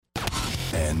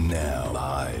And now,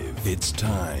 live, it's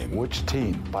time. Which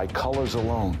team, by colors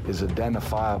alone, is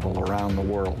identifiable around the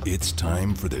world? It's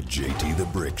time for the JT the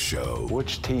Brick Show.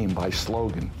 Which team, by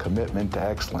slogan, commitment to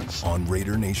excellence? On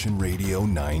Raider Nation Radio,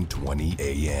 920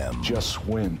 AM. Just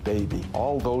win, baby.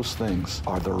 All those things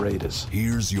are the Raiders.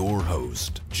 Here's your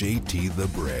host, JT the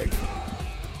Brick.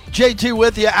 JT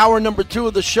with you, hour number 2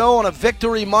 of the show on a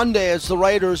Victory Monday as the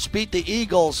Raiders beat the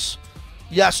Eagles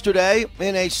yesterday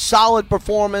in a solid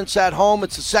performance at home.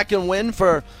 It's the second win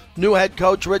for new head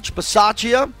coach Rich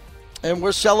Bisaccia, and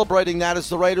we're celebrating that as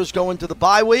the Raiders go into the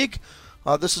bye week.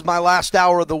 This is my last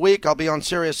hour of the week. I'll be on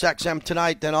Sirius XM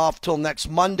tonight, then off till next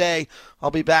Monday.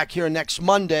 I'll be back here next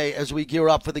Monday as we gear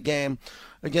up for the game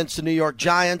against the New York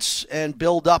Giants and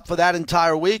build up for that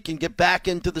entire week and get back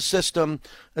into the system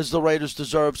as the Raiders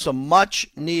deserve some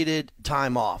much-needed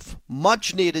time off.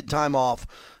 Much-needed time off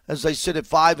as they sit at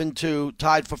 5-2,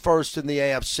 tied for first in the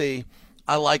AFC.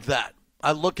 I like that.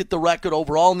 I look at the record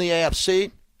overall in the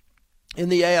AFC. In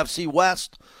the AFC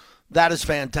West, that is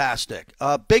fantastic.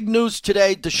 Big news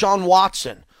today, Deshaun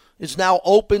Watson is now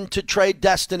open to trade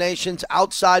destinations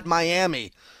outside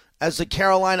Miami as the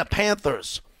Carolina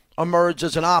Panthers emerge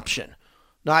as an option.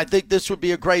 Now, I think this would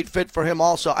be a great fit for him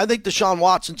also. I think Deshaun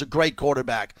Watson's a great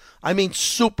quarterback. I mean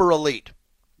super elite.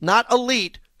 Not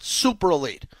elite, super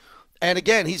elite. And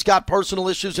again, he's got personal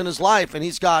issues in his life, and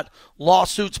he's got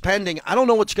lawsuits pending. I don't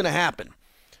know what's going to happen.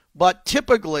 But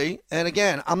typically, and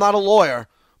again, I'm not a lawyer,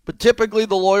 but typically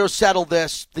the lawyers settle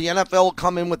this. The NFL will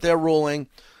come in with their ruling.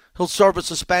 He'll serve a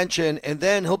suspension, and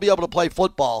then he'll be able to play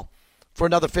football for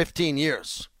another 15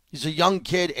 years. He's a young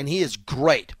kid, and he is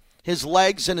great. His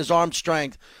legs and his arm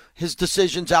strength, his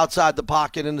decisions outside the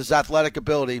pocket, and his athletic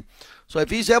ability. So if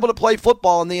he's able to play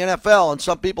football in the NFL, and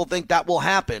some people think that will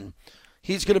happen,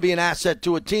 he's going to be an asset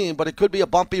to a team, but it could be a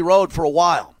bumpy road for a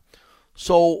while.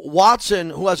 So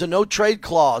Watson, who has a no-trade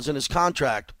clause in his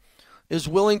contract, is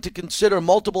willing to consider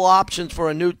multiple options for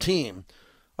a new team,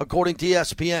 according to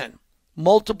ESPN.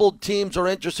 Multiple teams are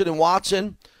interested in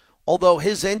Watson, although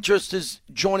his interest is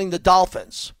joining the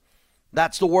Dolphins.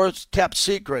 That's the worst-kept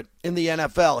secret in the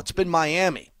NFL. It's been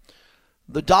Miami.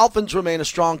 The Dolphins remain a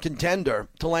strong contender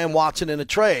to land Watson in a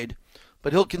trade,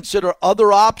 but he'll consider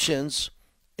other options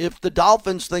if the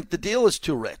Dolphins think the deal is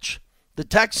too rich. The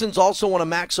Texans also want to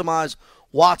maximize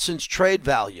Watson's trade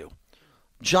value.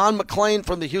 John McClain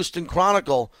from the Houston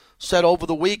Chronicle said over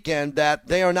the weekend that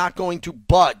they are not going to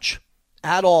budge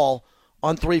at all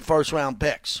on 3 first-round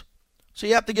picks. So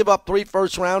you have to give up 3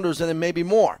 first-rounders and then maybe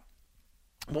more.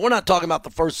 But we're not talking about the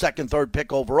first, second, third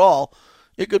pick overall.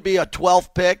 It could be a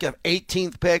 12th pick, an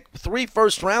 18th pick, 3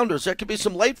 first-rounders. There could be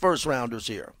some late first-rounders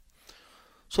here.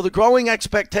 So the growing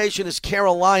expectation is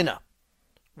Carolina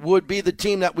would be the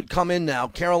team that would come in now.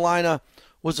 Carolina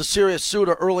was a serious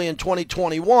suitor early in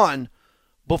 2021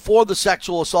 before the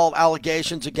sexual assault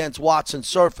allegations against Watson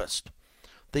surfaced.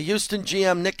 The Houston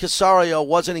GM Nick Caserio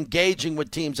wasn't engaging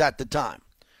with teams at the time.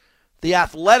 The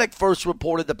Athletic first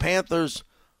reported the Panthers'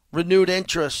 renewed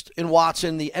interest in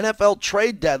Watson. The NFL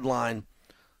trade deadline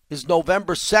is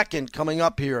November 2nd, coming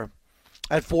up here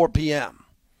at 4 p.m.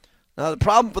 Now, the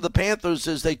problem for the Panthers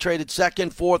is they traded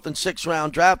 2nd, 4th, and 6th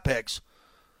round draft picks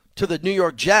to the New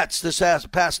York Jets this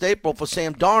past April for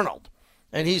Sam Darnold,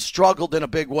 and he struggled in a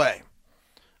big way.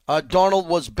 Darnold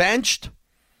was benched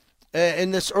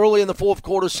in this early in the fourth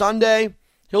quarter Sunday.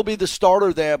 He'll be the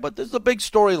starter there, but this is a big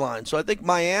storyline. So I think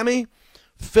Miami,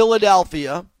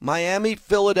 Philadelphia,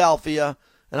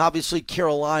 and obviously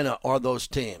Carolina are those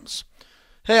teams.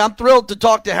 Hey, I'm thrilled to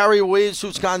talk to Harry Ruiz,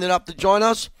 who's kind enough to join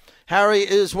us. Harry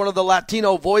is one of the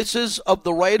Latino voices of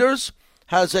the Raiders,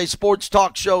 has a sports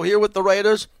talk show here with the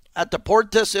Raiders at the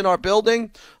Portis in our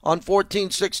building on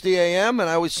 1460 AM, and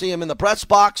I always see him in the press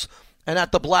box and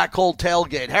at the Black Hole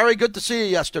tailgate. Harry, good to see you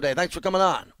yesterday. Thanks for coming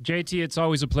on. JT, it's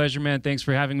always a pleasure, man. Thanks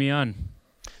for having me on.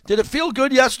 Did it feel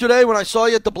good yesterday when I saw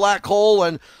you at the Black Hole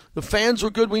and the fans were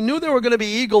good? We knew there were going to be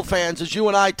Eagle fans as you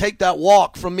and I take that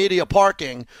walk from media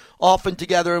parking often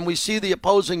together and we see the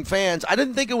opposing fans. I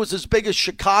didn't think it was as big as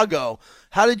Chicago.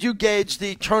 How did you gauge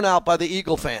the turnout by the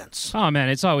Eagle fans? Oh, man,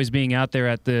 it's always being out there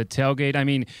at the tailgate. I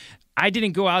mean, I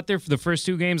didn't go out there for the first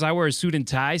 2 games. I wear a suit and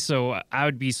tie, so I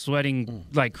would be sweating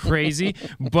like crazy.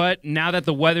 But now that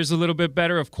the weather's a little bit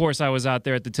better, of course I was out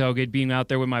there at the tailgate, being out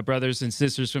there with my brothers and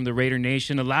sisters from the Raider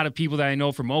Nation. A lot of people that I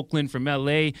know from Oakland, from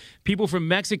L.A., people from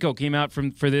Mexico came out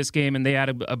for this game, and they had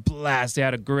a blast. They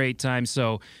had a great time.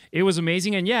 So it was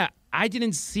amazing. And, yeah, I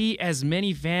didn't see as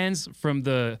many fans from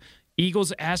the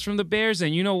Eagles as from the Bears,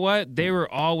 and you know what? They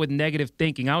were all with negative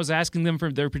thinking. I was asking them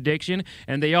for their prediction,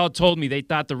 and they all told me they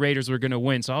thought the Raiders were going to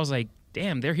win. So I was like,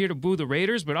 damn, they're here to boo the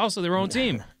Raiders, but also their own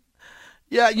team.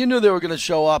 Yeah, you knew they were going to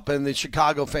show up, and the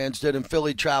Chicago fans did, and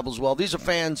Philly travels well. These are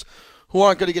fans who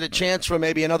aren't going to get a chance for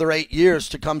maybe another 8 years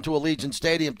to come to Allegiant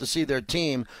Stadium to see their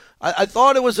team. I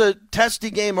thought it was a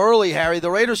testy game early, Harry.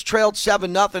 The Raiders trailed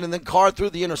 7-0, and then Carr threw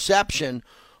the interception.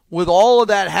 With all of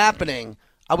that happening,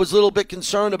 I was a little bit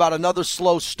concerned about another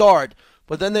slow start,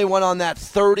 but then they went on that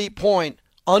 30-point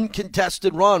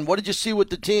uncontested run. What did you see with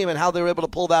the team and how they were able to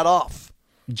pull that off?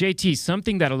 JT,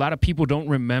 something that a lot of people don't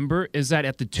remember is that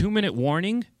at the 2-minute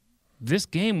warning, this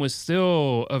game was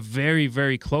still a very,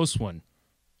 very close one.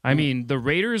 I mean, the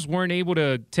Raiders weren't able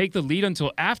to take the lead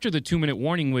until after the 2-minute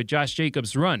warning with Josh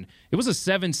Jacobs' run. It was a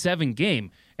 7-7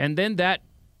 game. And then that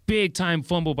big-time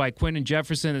fumble by Quentin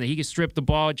Jefferson, and he could strip the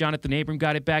ball. Jonathan Abram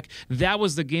got it back. That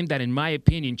was the game that, in my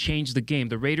opinion, changed the game.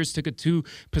 The Raiders took a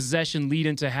 2-possession lead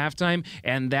into halftime,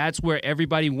 and that's where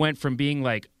everybody went from being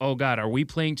like, oh, God, are we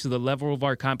playing to the level of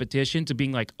our competition, to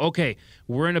being like, okay,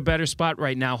 we're in a better spot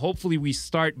right now. Hopefully we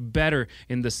start better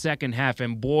in the second half,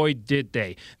 and boy, did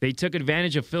they. They took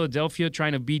advantage of Philadelphia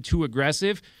trying to be too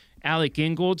aggressive. Alec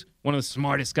Ingold, one of the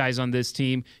smartest guys on this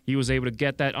team, he was able to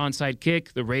get that onside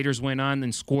kick. The Raiders went on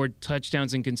and scored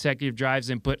touchdowns in consecutive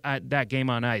drives and put that game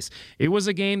on ice. It was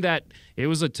a game that it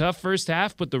was a tough first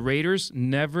half, but the Raiders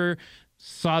never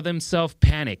saw themselves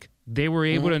panic. They were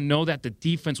able to know that the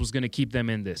defense was going to keep them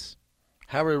in this.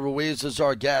 Harry Ruiz is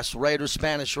our guest. Raiders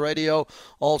Spanish Radio,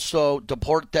 also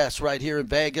Deportes right here in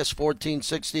Vegas,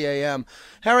 1460 AM.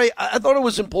 Harry, I thought it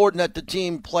was important that the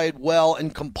team played well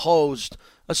and composed,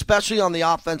 especially on the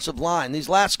offensive line. These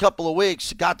last couple of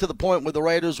weeks got to the point where the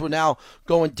Raiders were now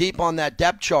going deep on that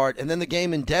depth chart, and then the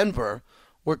game in Denver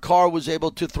where Carr was able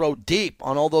to throw deep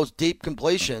on all those deep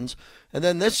completions. And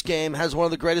then this game has one of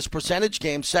the greatest percentage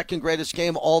games, second greatest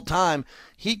game all time.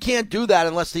 He can't do that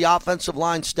unless the offensive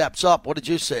line steps up. What did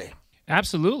you see?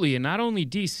 Absolutely, and not only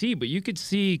DC, but you could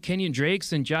see Kenyon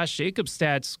Drake's and Josh Jacobs'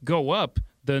 stats go up.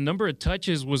 The number of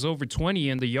touches was over 20,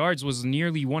 and the yards was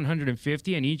nearly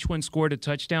 150, and each one scored a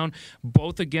touchdown,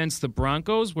 both against the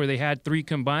Broncos, where they had 3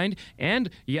 combined,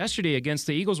 and yesterday against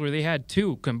the Eagles, where they had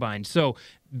 2 combined. So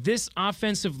this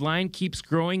offensive line keeps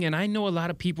growing, and I know a lot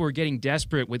of people are getting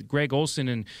desperate with Greg Olsen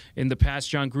and in the past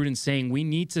John Gruden saying we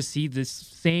need to see this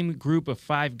same group of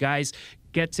 5 guys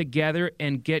get together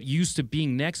and get used to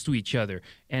being next to each other.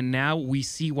 And now we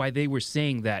see why they were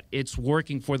saying that. It's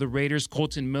working for the Raiders.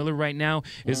 Colton Miller right now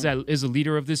is a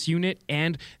leader of this unit,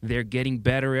 and they're getting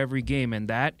better every game. And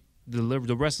that,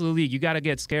 the rest of the league, you got to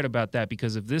get scared about that,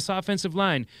 because if this offensive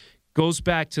line goes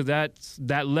back to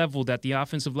that level that the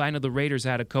offensive line of the Raiders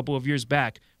had a couple of years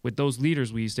back with those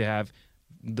leaders we used to have,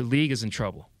 the league is in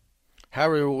trouble.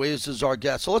 Harry Ruiz is our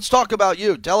guest. So let's talk about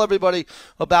you. Tell everybody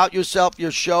about yourself,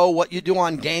 your show, what you do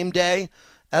on game day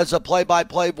as a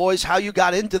play-by-play voice, how you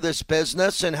got into this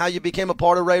business, and how you became a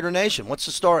part of Raider Nation. What's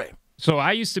the story? So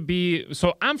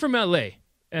I'm from L.A.,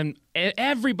 and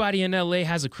everybody in L.A.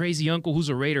 has a crazy uncle who's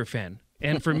a Raider fan.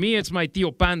 And for me, it's my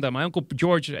Tío Panda, my Uncle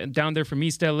George down there from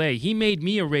East L.A. He made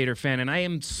me a Raider fan, and I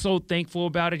am so thankful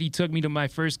about it. He took me to my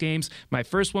first games. My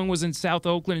first one was in South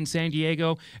Oakland and San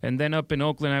Diego, and then up in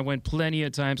Oakland, I went plenty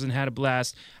of times and had a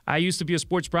blast. I used to be a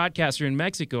sports broadcaster in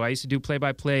Mexico. I used to do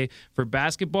play-by-play for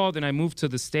basketball. Then I moved to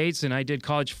the States, and I did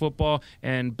college football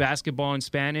and basketball in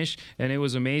Spanish, and it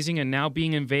was amazing. And now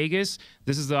being in Vegas,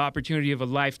 this is the opportunity of a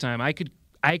lifetime.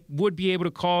 I would be able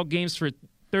to call games for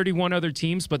 31 other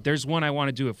teams, but there's one I want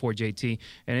to do it for, JT,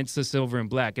 and it's the silver and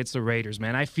black. It's the Raiders,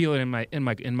 man. I feel it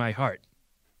in my heart.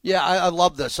 Yeah, I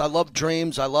love this. I love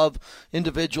dreams. I love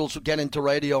individuals who get into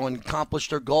radio and accomplish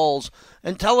their goals.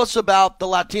 And tell us about the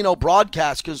Latino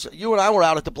broadcast, because you and I were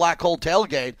out at the Black Hole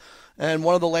Tailgate, and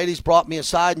one of the ladies brought me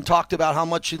aside and talked about how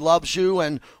much she loves you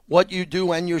and what you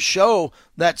do and your show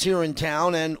that's here in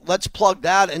town. And let's plug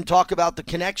that and talk about the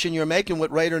connection you're making with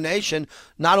Raider Nation,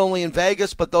 not only in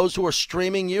Vegas, but those who are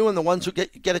streaming you and the ones who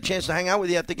get a chance to hang out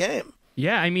with you at the game.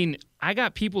 Yeah, I mean, I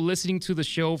got people listening to the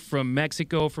show from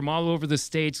Mexico, from all over the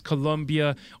states,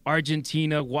 Colombia,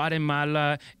 Argentina,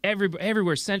 Guatemala,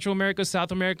 everywhere, Central America,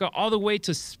 South America, all the way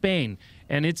to Spain.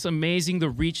 And it's amazing the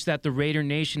reach that the Raider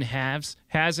Nation has,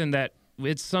 and that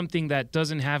it's something that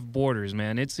doesn't have borders,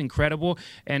 man. It's incredible.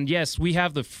 And yes, we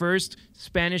have the first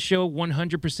Spanish show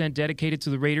 100% dedicated to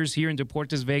the Raiders here in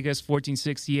Deportes Vegas,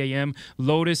 1460 AM.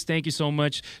 Lotus, thank you so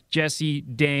much. Jesse,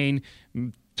 Dane,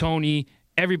 Tony,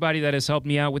 everybody that has helped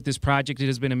me out with this project. It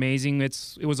has been amazing.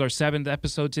 It was our 7th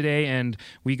episode today, and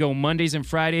we go Mondays and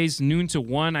Fridays, noon to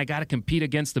 1. I got to compete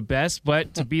against the best,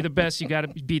 but to be the best, you got to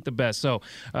beat the best. So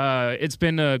it's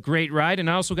been a great ride, and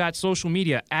I also got social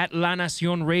media, at La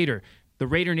Nacion Raider, the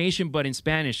Raider Nation, but in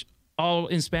Spanish. all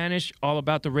in Spanish, all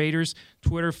about the Raiders,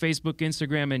 Twitter, Facebook,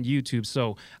 Instagram, and YouTube.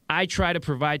 So I try to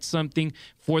provide something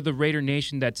for the Raider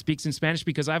Nation that speaks in Spanish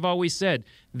because I've always said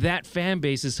that fan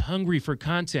base is hungry for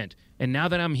content. And now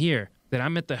that I'm here, that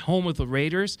I'm at the home of the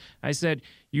Raiders, I said,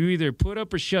 you either put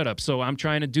up or shut up. So I'm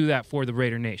trying to do that for the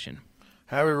Raider Nation.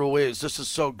 Harry Ruiz, this is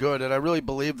so good, and I really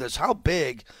believe this. How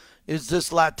big is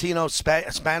this Latino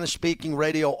Spanish-speaking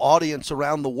radio audience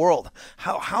around the world?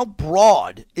 How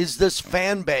broad is this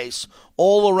fan base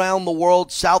all around the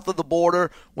world, south of the border?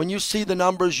 When you see the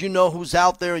numbers, you know who's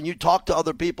out there, and you talk to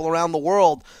other people around the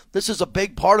world. This is a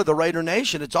big part of the Raider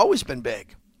Nation. It's always been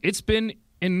big. It's been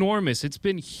enormous. It's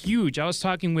been huge. I was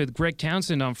talking with Greg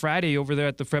Townsend on Friday over there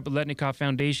at the Fred Biletnikoff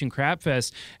Foundation Crab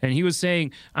Fest, and he was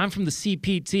saying, I'm from the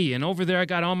CPT, and over there I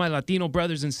got all my Latino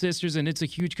brothers and sisters, and it's a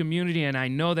huge community, and I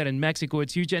know that in Mexico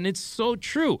it's huge, and it's so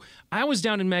true. I was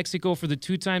down in Mexico for the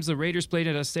 2 times the Raiders played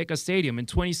at Azteca Stadium. In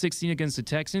 2016 against the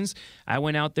Texans, I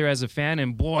went out there as a fan,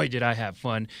 and boy, did I have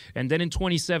fun. And then in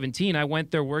 2017, I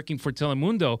went there working for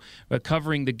Telemundo,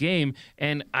 covering the game,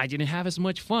 and I didn't have as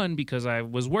much fun because I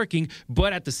was working,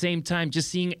 but at the same time, just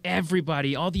seeing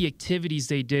everybody, all the activities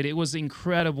they did, it was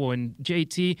incredible. And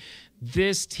JT,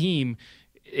 this team,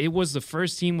 it was the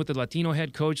first team with a Latino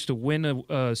head coach to win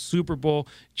a Super Bowl.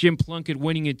 Jim Plunkett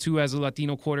winning it too as a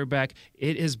Latino quarterback.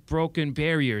 It has broken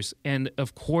barriers. And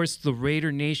of course, the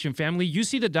Raider Nation family. You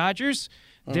see the Dodgers?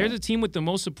 They're the team with the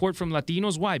most support from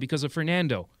Latinos. Why? Because of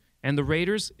Fernando. And the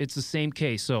Raiders, it's the same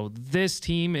case. So this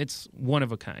team, it's one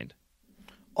of a kind.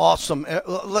 Awesome.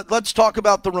 Let's talk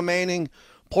about the remaining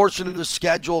portion of the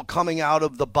schedule coming out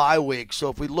of the bye week. So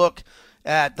if we look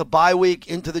at the bye week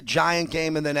into the Giant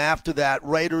game and then after that,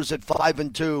 Raiders at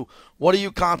 5-2, what are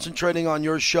you concentrating on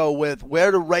your show with?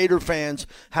 Where do Raider fans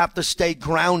have to stay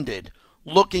grounded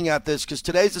looking at this? Because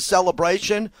today's a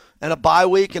celebration and a bye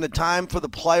week and a time for the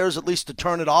players at least to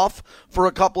turn it off for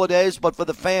a couple of days. But for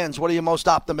the fans, what are you most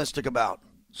optimistic about?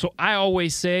 So I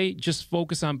always say just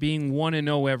focus on being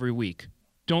 1-0 every week.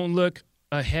 Don't look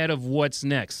ahead of what's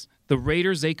next. The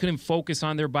Raiders, they couldn't focus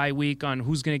on their bye week, on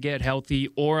who's going to get healthy,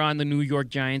 or on the New York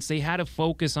Giants. They had to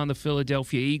focus on the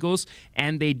Philadelphia Eagles,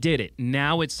 and they did it.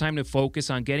 Now it's time to focus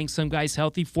on getting some guys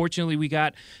healthy. Fortunately, we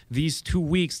got these 2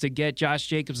 weeks to get Josh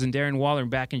Jacobs and Darren Waller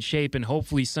back in shape, and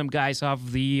hopefully some guys off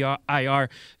of the IR,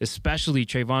 especially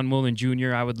Trayvon Mullen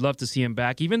Jr. I would love to see him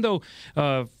back, even though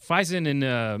Faison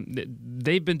and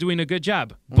they've been doing a good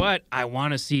job. But I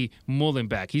want to see Mullen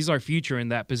back. He's our future in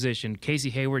that position. Casey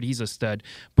Hayward, he's a stud.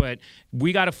 But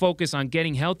we got to focus on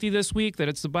getting healthy this week, that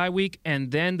it's the bye week,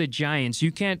 and then the Giants.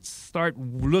 You can't start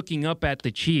looking up at the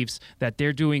Chiefs that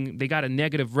they got a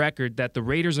negative record, that the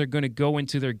Raiders are going to go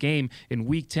into their game in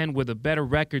Week 10 with a better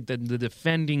record than the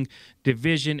defending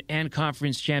division and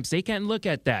conference champs. They can't look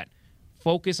at that.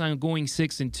 Focus on going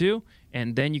 6-2,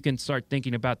 and then you can start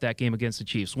thinking about that game against the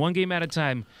Chiefs. One game at a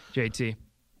time, JT.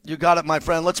 You got it, my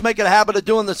friend. Let's make it a habit of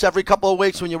doing this every couple of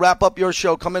weeks. When you wrap up your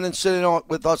show, come in and sit in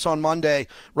with us on Monday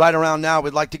right around now.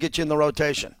 We'd like to get you in the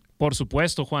rotation. Por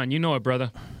supuesto, Juan. You know it,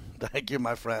 brother. Thank you,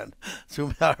 my friend.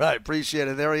 All right, appreciate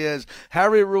it. There he is,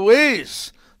 Harry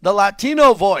Ruiz, the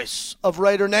Latino voice of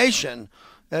Raider Nation.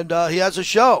 And he has a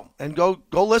show, and go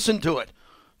listen to it.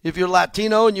 If you're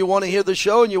Latino and you want to hear the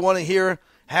show and you want to hear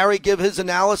Harry give his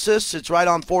analysis, it's right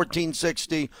on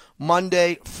 1460,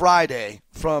 Monday, Friday,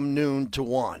 from noon to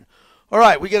 1. All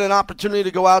right, we get an opportunity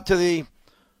to go out to the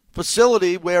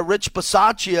facility where Rich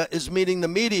Bisaccia is meeting the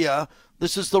media.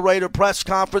 This is the Raider press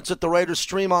conference at the Raiders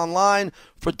Stream Online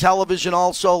for television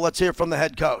also. Let's hear from the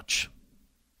head coach.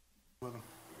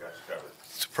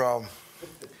 It's a problem.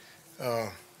 You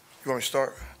want me to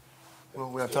start? Well,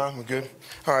 we have time? We're good?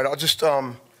 All right, I'll just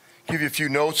give you a few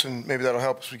notes, and maybe that'll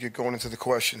help as we get going into the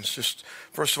questions. Just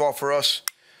first of all, for us,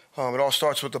 it all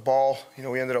starts with the ball. You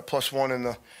know, we ended up +1 in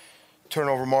the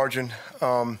turnover margin.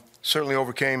 Certainly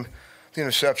overcame the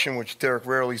interception, which Derek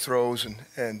rarely throws,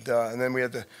 and then we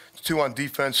had the 2 on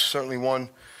defense. Certainly one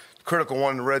critical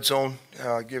one in the red zone,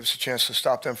 gave us a chance to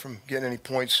stop them from getting any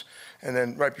points. And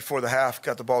then right before the half,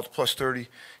 got the ball to +30,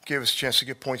 gave us a chance to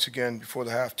get points again before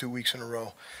the half, 2 weeks in a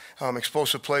row.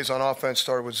 Explosive plays on offense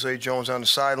started with Zay Jones on the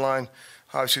sideline.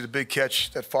 Obviously the big catch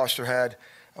that Foster had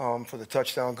for the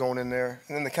touchdown going in there.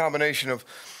 And then the combination of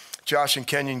Josh and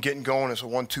Kenyon getting going as a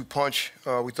 1-2 punch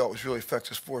we thought was really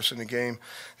effective for us in the game.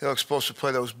 The other explosive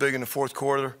play that was big in the fourth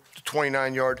quarter, the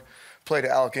 29-yard play to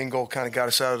Alec Ingold kind of got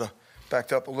us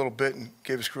backed up a little bit and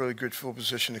gave us really good field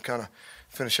position to kind of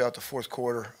finish out the fourth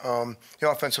quarter. The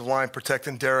offensive line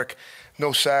protecting Derek,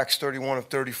 no sacks, 31 of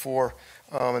 34.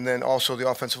 And then also the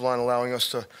offensive line allowing us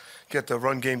to get the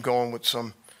run game going with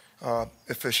some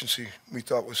efficiency we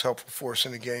thought was helpful for us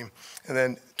in the game. And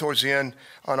then towards the end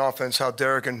on offense, how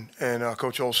Derek and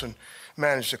Coach Olson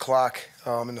managed the clock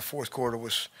in the fourth quarter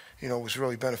was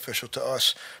really beneficial to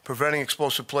us. Preventing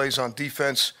explosive plays on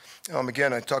defense.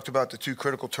 Again, I talked about the 2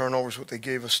 critical turnovers, what they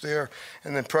gave us there,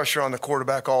 and then pressure on the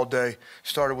quarterback all day.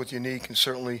 Started with Unique and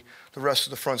certainly the rest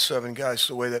of the front 7 guys,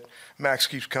 the way that Max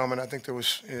keeps coming. I think there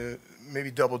was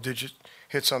maybe double-digit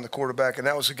hits on the quarterback, and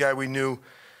that was a guy we knew,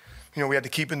 we had to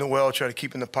keep in the well, try to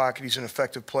keep in the pocket. He's an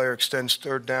effective player, extends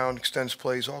third down, extends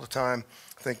plays all the time.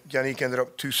 I think Yannick ended up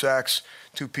with 2 sacks,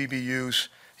 2 PBUs.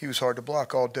 He was hard to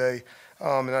block all day.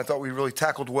 And I thought we really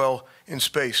tackled well in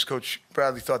space. Coach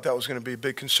Bradley thought that was going to be a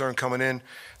big concern coming in.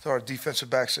 So our defensive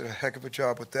backs did a heck of a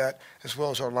job with that, as well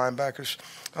as our linebackers.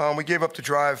 We gave up the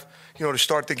drive, to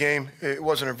start the game. It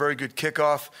wasn't a very good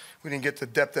kickoff. We didn't get the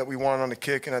depth that we wanted on the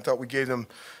kick, and I thought we gave them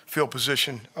field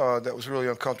position that was really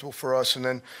uncomfortable for us. And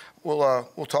then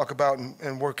we'll talk about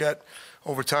and work at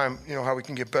over time, how we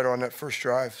can get better on that first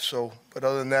drive. So, but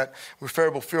other than that, we're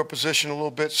favorable field position a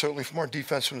little bit, certainly from our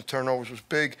defense from the turnovers was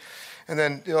big. And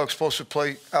then, explosive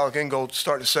play, Alec Ingold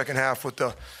starting the second half with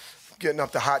getting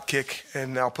up the hot kick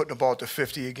and now putting the ball at the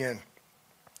 50 again.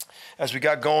 As we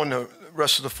got going, the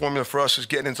rest of the formula for us is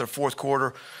getting into the fourth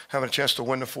quarter, having a chance to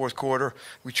win the fourth quarter.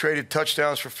 We traded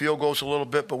touchdowns for field goals a little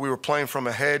bit, but we were playing from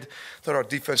ahead. Thought our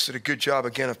defense did a good job,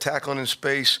 again, of tackling in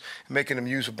space, making them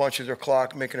use a bunch of their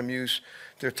clock, making them use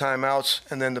their timeouts.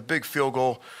 And then the big field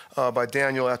goal by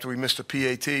Daniel after we missed a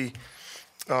PAT,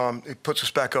 it puts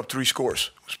us back up 3 scores.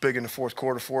 It was big in the fourth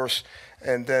quarter for us.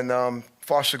 And then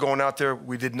Foster going out there,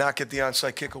 we did not get the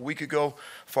onside kick a week ago.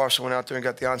 Foster went out there and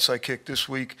got the onside kick this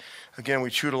week. Again, we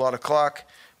chewed a lot of clock,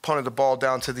 punted the ball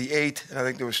down to the 8, and I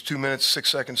think there was 2 minutes, 6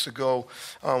 seconds to go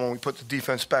when we put the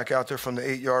defense back out there from the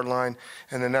 8-yard line.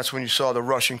 And then that's when you saw the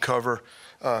rushing cover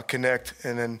connect,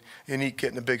 and then Unique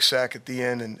getting a big sack at the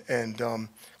end and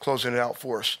closing it out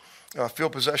for us.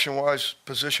 Field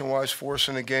position-wise for us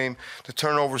in the game. The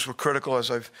turnovers were critical,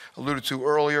 as I've alluded to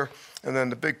earlier. And then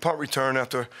the big punt return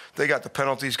after they got the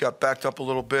penalties, got backed up a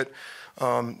little bit.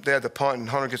 They had the punt, and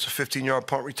Hunter gets a 15-yard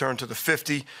punt return to the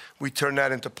 50. We turned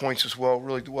that into points as well.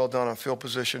 Really well done on field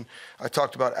position. I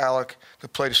talked about Alec, the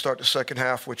play to start the second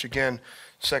half, which, again,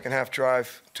 second half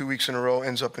drive, 2 weeks in a row,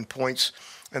 ends up in points.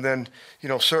 And then,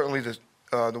 certainly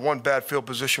the one bad field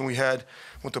position we had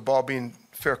with the ball being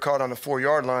fair caught on the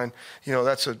 4-yard line,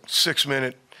 that's a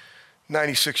 6-minute,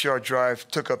 96-yard drive,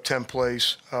 took up 10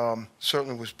 plays.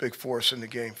 Certainly was big for us in the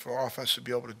game for our offense to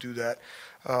be able to do that.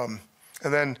 And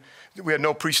then we had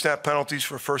no pre-snap penalties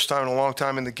for the first time in a long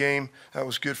time in the game. That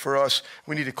was good for us.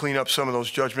 We need to clean up some of those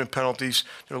judgment penalties.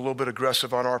 They're a little bit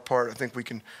aggressive on our part. I think we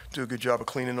can do a good job of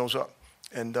cleaning those up.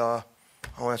 And I'll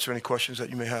answer any questions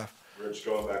that you may have. Rich,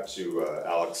 going back to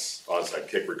Alec's onside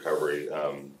kick recovery,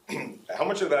 how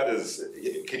much of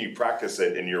that can you practice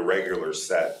it in your regular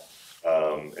set?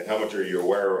 And how much are you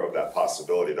aware of that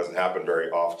possibility? It doesn't happen very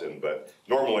often, but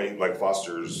normally, like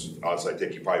Foster's onside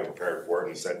kick, you probably prepared for it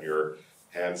and sent your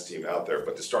hands team out there.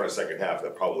 But to start a second half,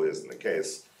 that probably isn't the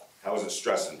case. How is it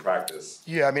stressed in practice?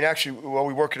 Yeah, actually,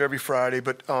 we work it every Friday,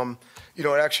 but it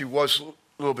actually was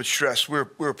a little bit stressed. We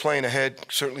were playing ahead,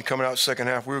 certainly coming out second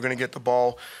half. We were going to get the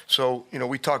ball. So,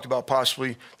 we talked about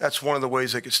possibly that's one of the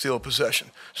ways they could steal a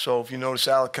possession. So if you notice,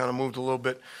 Alec kind of moved a little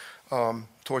bit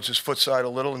towards his foot side a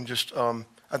little, and just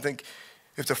I think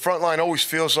if the front line always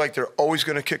feels like they're always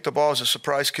going to kick the ball as a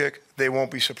surprise kick, they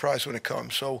won't be surprised when it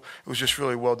comes. So it was just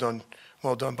really well done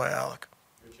by Alec.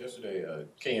 Yesterday,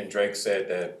 Kenyon Drake said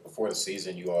that before the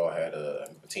season, you all had a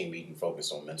team meeting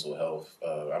focused on mental health.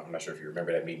 I'm not sure if you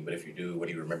remember that meeting, but if you do, what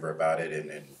do you remember about it?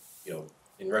 And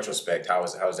in retrospect, how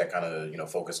is that kind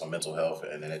of focus on mental health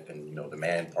and the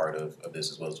man part of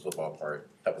this as well as the football part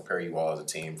help prepare you all as a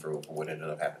team for what ended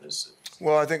up happening this season?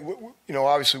 Well, I think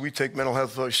obviously we take mental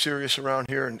health very serious around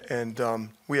here, and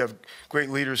we have great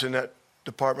leaders in that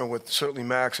department with certainly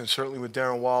Max and certainly with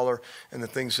Darren Waller and the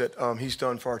things that he's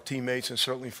done for our teammates and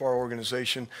certainly for our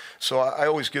organization. So I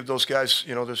always give those guys,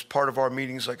 there's part of our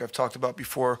meetings, like I've talked about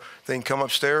before, they can come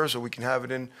upstairs or we can have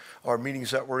it in our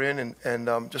meetings that we're in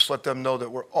and just let them know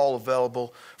that we're all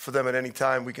available for them at any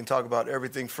time. We can talk about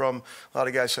everything from a lot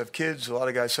of guys have kids, a lot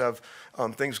of guys have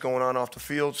things going on off the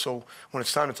field. So when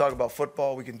it's time to talk about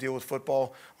football, we can deal with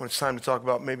football. When it's time to talk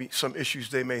about maybe some issues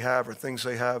they may have or things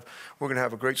they have, we're going to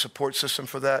have a great support system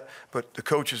for that. But the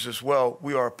coaches as well,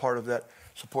 we are a part of that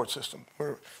support system.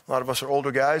 A lot of us are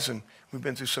older guys, and we've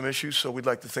been through some issues, so we'd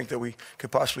like to think that we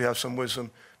could possibly have some wisdom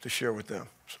to share with them.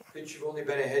 So. Vince, you've only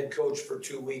been a head coach for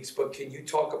 2 weeks, but can you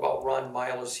talk about Ron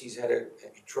Miles? He's had a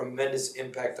tremendous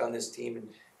impact on this team,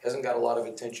 hasn't got a lot of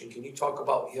attention. Can you talk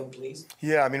about him, please?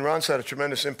 Yeah, I mean, Ron's had a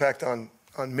tremendous impact on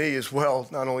me as well.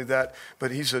 Not only that,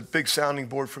 but he's a big sounding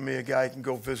board for me, a guy I can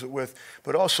go visit with.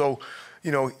 But also,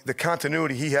 you know, the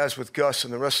continuity he has with Gus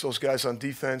and the rest of those guys on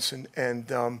defense. And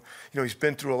you know, he's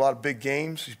been through a lot of big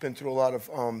games. He's been through a lot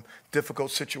of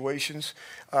difficult situations.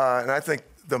 And I think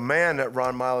the man that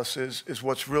Ron Milus is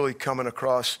what's really coming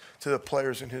across to the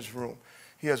players in his room.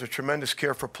 He has a tremendous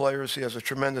care for players. He has a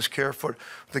tremendous care for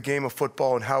the game of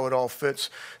football and how it all fits.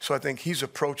 So I think he's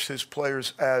approached his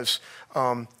players as,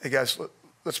 hey guys,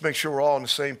 let's make sure we're all on the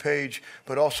same page,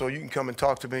 but also you can come and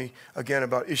talk to me again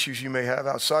about issues you may have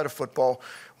outside of football.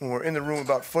 When we're in the room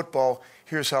about football,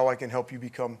 here's how I can help you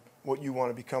become what you want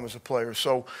to become as a player.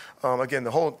 So, again, the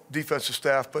whole defensive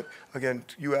staff, but again,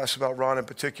 you asked about Ron in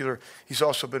particular. He's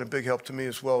also been a big help to me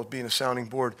as well as being a sounding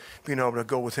board, being able to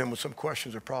go with him with some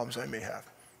questions or problems I may have.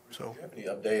 So, Do you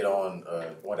have any update on,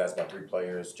 one that's about 3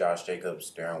 players, Josh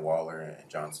Jacobs, Darren Waller, and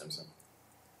John Simpson?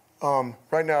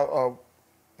 right now,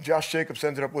 Josh Jacobs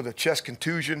ended up with a chest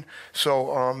contusion,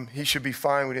 so he should be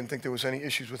fine. We didn't think there was any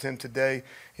issues with him today.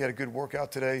 He had a good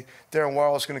workout today. Darren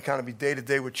Wallace is going to kind of be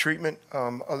day-to-day with treatment.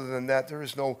 Other than that, there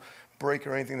is no break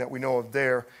or anything that we know of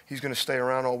there. He's going to stay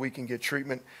around all week and get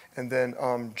treatment. And then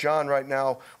John, right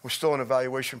now, we're still in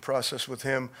evaluation process with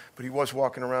him, but he was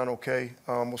walking around okay.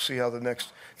 We'll see how the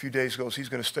next few days goes. He's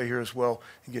going to stay here as well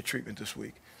and get treatment this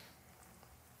week.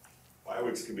 Bye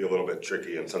weeks can be a little bit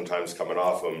tricky, and sometimes coming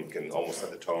off them can almost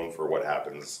set the tone for what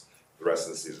happens the rest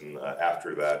of the season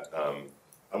after that.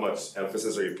 How much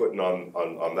emphasis are you putting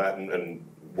on that, and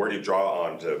where do you draw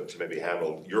on to maybe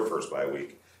handle your first bye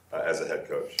week as a head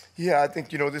coach? Yeah, I think,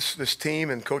 this team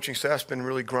and coaching staff's been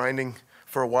really grinding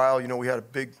for a while. We had a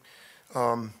big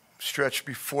stretch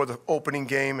before the opening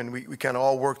game, and we kind of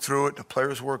all worked through it. The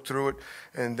players worked through it,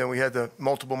 and then we had the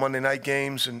multiple Monday night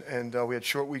games, and we had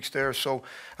short weeks there. So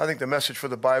I think the message for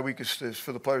the bye week is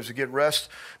for the players to get rest,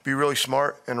 be really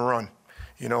smart, and run.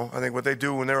 I think what they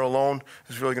do when they're alone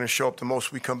is really going to show up the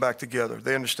most we come back together.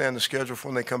 They understand the schedule for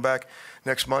when they come back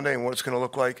next Monday and what it's going to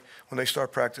look like when they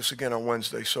start practice again on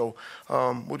Wednesday. So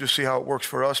we'll just see how it works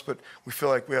for us, but we feel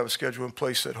like we have a schedule in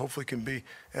place that hopefully can be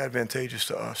advantageous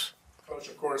to us. Coach,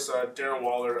 of course, Darren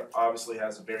Waller obviously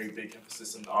has a very big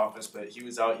emphasis in the office, but he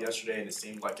was out yesterday and it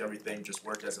seemed like everything just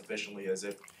worked as efficiently as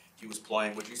if he was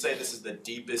playing. Would you say this is the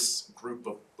deepest group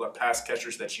of pass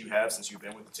catchers that you have since you've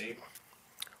been with the team?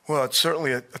 Well, it's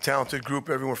certainly a talented group,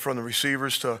 everyone from the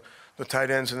receivers to the tight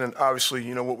ends, and then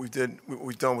obviously, what we've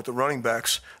done with the running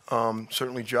backs.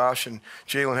 Certainly Josh and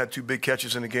Jalen had 2 big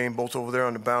catches in the game, both over there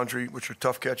on the boundary, which were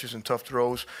tough catches and tough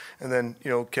throws. And then,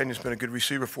 Kenya's been a good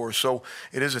receiver for us. So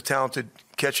it is a talented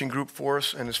catching group for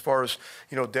us. And as far as,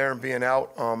 Darren being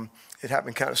out, it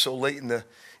happened kind of so late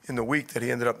in the week that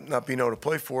he ended up not being able to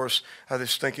play for us. I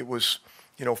just think it was,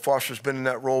 Foster's been in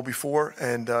that role before,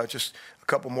 and just a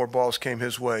couple more balls came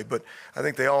his way. But I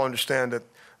think they all understand that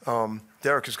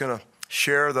Derek is going to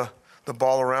share the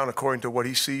ball around according to what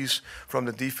he sees from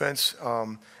the defense.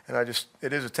 And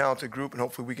it is a talented group, and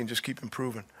hopefully we can just keep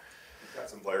improving. We've got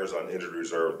some players on injured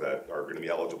reserve that are going to be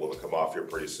eligible to come off here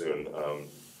pretty soon.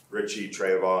 Richie,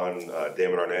 Trayvon,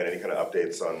 Damon Arnett, any kind of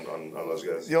updates on those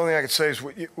guys? The only thing I could say is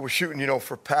we're shooting,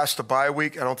 for past the bye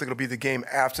week. I don't think it'll be the game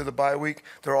after the bye week.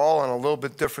 They're all on a little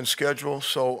bit different schedule.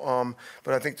 So,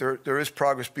 but I think there is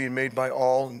progress being made by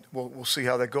all, and we'll see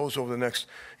how that goes over the next,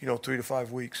 3 to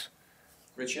 5 weeks.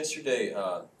 Rich, yesterday,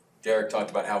 Derek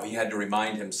talked about how he had to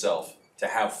remind himself to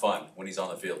have fun when he's on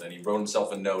the field, and he wrote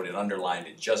himself a note and underlined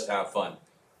it, just have fun.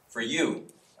 For you,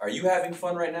 are you having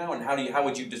fun right now, and how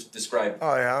would you describe?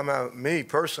 Oh yeah, me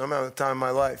personally, I'm having the time of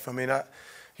my life. I mean,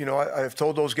 I've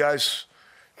told those guys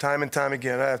time and time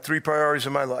again, I have 3 priorities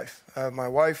in my life. I have my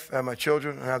wife, I have my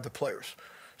children, and I have the players.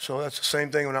 So that's the same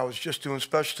thing when I was just doing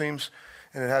special teams,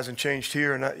 and it hasn't changed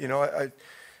here. And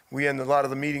we end a lot of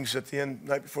the meetings at the end,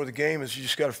 night before the game, is you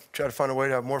just got to try to find a way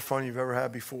to have more fun you've ever had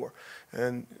before.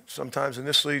 And sometimes in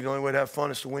this league, the only way to have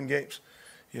fun is to win games.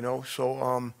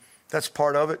 So that's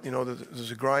part of it.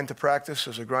 There's a grind to practice,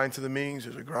 there's a grind to the meetings,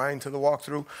 there's a grind to the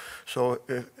walkthrough. So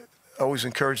I always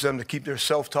encourage them to keep their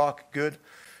self-talk good.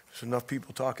 There's enough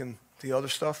people talking the other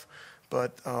stuff.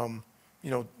 But,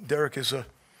 Derek is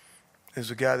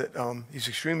a guy that he's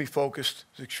extremely focused,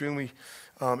 he's extremely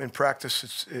in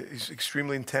practice. He's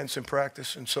extremely intense in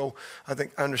practice. And so I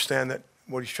understand that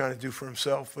what he's trying to do for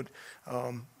himself. But,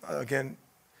 again,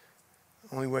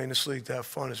 the only way in this league to have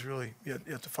fun is really you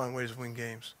have to find ways to win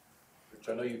games.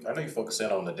 I know you focus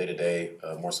in on the day-to-day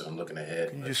more so than looking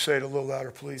ahead. Can you just say it a little louder,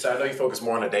 please? So I know you focus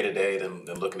more on the day-to-day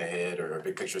than looking ahead or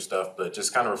big picture stuff, but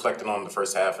just kind of reflecting on the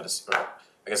first half of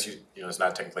I guess it's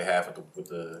not technically half with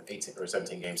the 18 or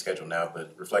 17 game schedule now,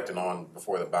 but reflecting on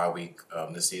before the bye week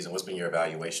this season, what's been your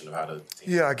evaluation of how the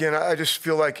team? Yeah, again, I just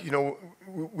feel like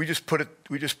we just put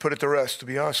it to rest. To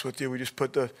be honest with you, we just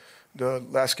put the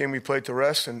last game we played to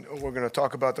rest, and we're going to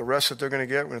talk about the rest that they're going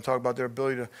to get. We're going to talk about their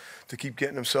ability to keep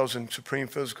getting themselves in supreme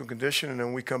physical condition, and then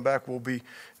when we come back, we'll be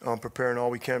preparing all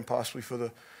we can possibly for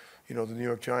the New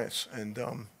York Giants, and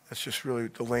that's just really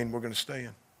the lane we're going to stay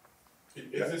in.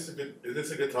 Is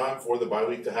this a good time for the bye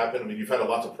week to happen? I mean, you've had a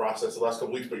lot to process the last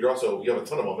couple weeks, but you have a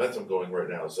ton of momentum going right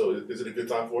now. So is it a good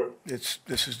time for it?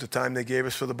 This is the time they gave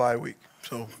us for the bye week.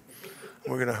 So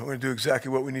we're gonna do exactly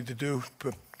what we need to do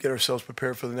to get ourselves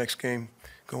prepared for the next game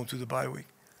going through the bye week.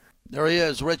 There he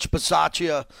is, Rich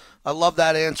Bisaccia. I love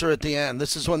that answer at the end.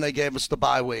 This is when they gave us the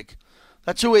bye week.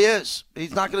 That's who he is.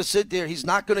 He's not going to sit there. He's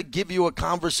not going to give you a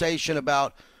conversation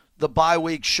about the bye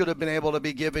week should have been able to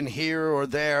be given here or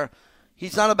there.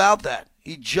 He's not about that.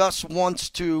 He just wants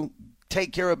to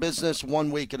take care of business 1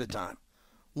 week at a time.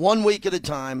 1 week at a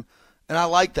time, and I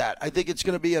like that. I think it's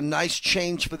going to be a nice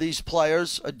change for these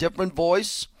players, a different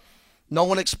voice. No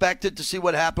one expected to see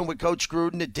what happened with Coach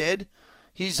Gruden. It did.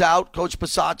 He's out. Coach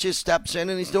Bisaccia steps in,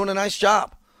 and he's doing a nice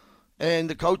job. And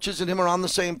the coaches and him are on the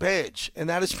same page, and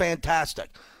that is fantastic.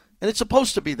 And it's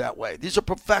supposed to be that way. These are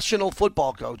professional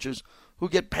football coaches who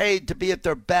get paid to be at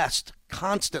their best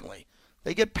constantly.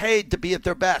 They get paid to be at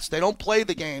their best. They don't play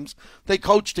the games. They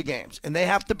coach the games. And they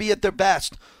have to be at their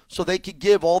best so they can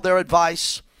give all their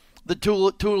advice to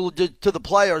the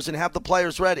players and have the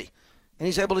players ready. And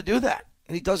he's able to do that.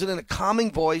 And he does it in a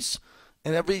calming voice,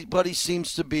 and everybody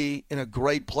seems to be in a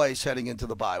great place heading into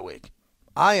the bye week.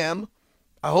 I am.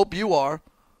 I hope you are.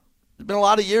 It's been a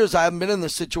lot of years I haven't been in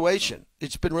this situation.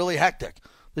 It's been really hectic.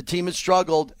 The team has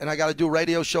struggled, and I got to do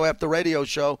radio show after radio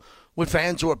show with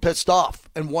fans who are pissed off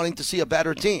and wanting to see a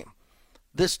better team.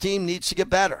 This team needs to get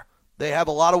better. They have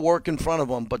a lot of work in front of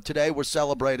them, but today we're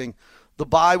celebrating the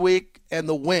bye week and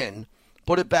the win.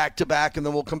 Put it back to back, and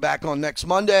then we'll come back on next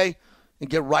Monday and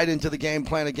get right into the game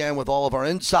plan again with all of our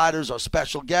insiders, our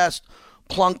special guests,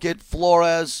 Plunkett,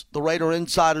 Flores, the Raider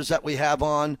insiders that we have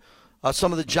on,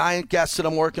 some of the Giant guests that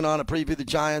I'm working on to preview the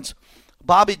Giants.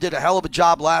 Bobby did a hell of a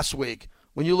job last week.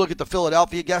 When you look at the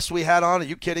Philadelphia guests we had on, are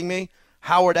you kidding me?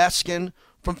 Howard Eskin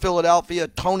from Philadelphia,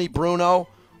 Tony Bruno.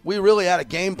 We really had a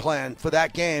game plan for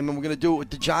that game, and we're going to do it with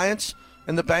the Giants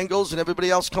and the Bengals and everybody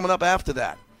else coming up after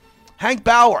that. Hank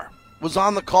Bauer was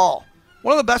on the call.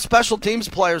 One of the best special teams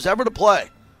players ever to play.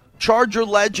 Charger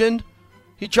legend.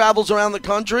 He travels around the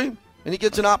country, and he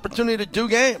gets an opportunity to do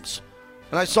games.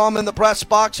 And I saw him in the press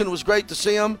box, and it was great to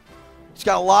see him. He's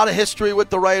got a lot of history with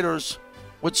the Raiders,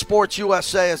 with Sports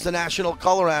USA as the national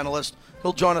color analyst.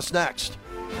 He'll join us next.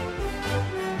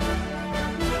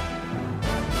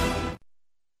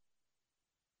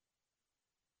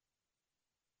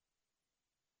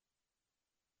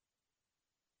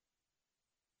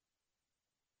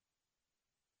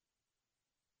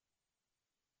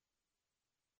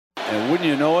 And wouldn't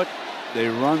you know it, they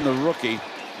run the rookie,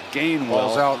 Gainwell.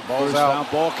 Ball's out, ball's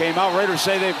out. Ball came out. Raiders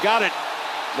say they've got it.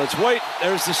 Let's wait.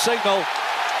 There's the signal.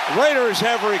 Raiders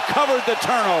have recovered the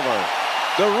turnover.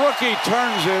 The rookie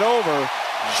turns it over.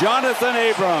 Jonathan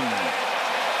Abram.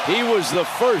 He was the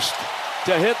first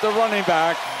to hit the running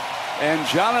back. And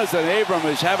Jonathan Abram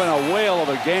is having a whale of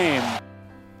a game.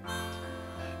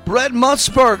 Brett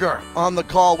Musburger on the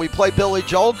call. We play Billy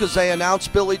Joel because they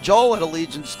announced Billy Joel at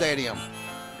Allegiant Stadium.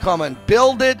 Coming.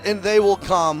 Build it and they will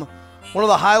come. One of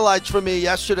the highlights for me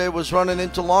yesterday was running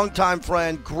into longtime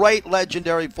friend, great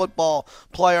legendary football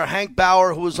player, Hank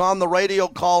Bauer, who was on the radio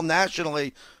call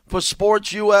nationally for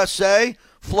Sports USA,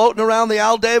 floating around the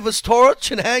Al Davis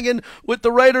torch and hanging with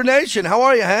the Raider Nation. How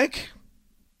are you, Hank?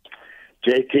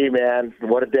 JT, man,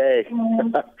 what a day.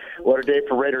 What a day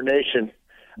for Raider Nation.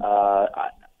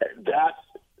 That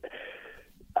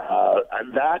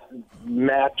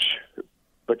match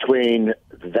between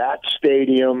that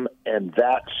stadium and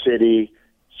that city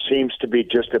seems to be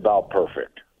just about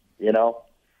perfect. You know,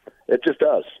 it just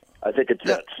does. I think it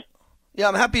fits. Yeah,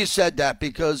 I'm happy you said that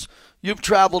because you've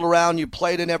traveled around, you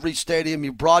played in every stadium,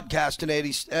 you broadcast in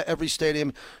every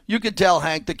stadium. You could tell,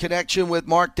 Hank, the connection with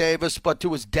Mark Davis, but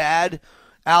to his dad,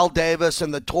 Al Davis,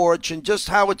 and the torch, and just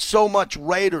how it's so much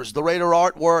Raiders, the Raider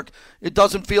artwork. It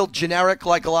doesn't feel generic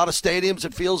like a lot of stadiums.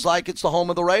 It feels like it's the home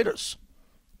of the Raiders.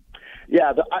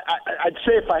 Yeah, I'd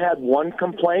say if I had one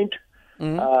complaint,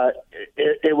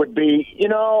 it would be,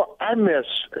 I miss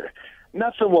 –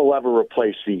 nothing will ever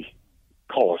replace the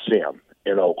Coliseum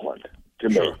in Oakland to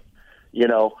me,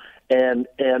 And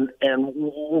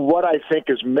what I think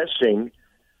is missing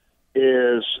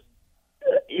is,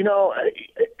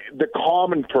 the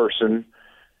common person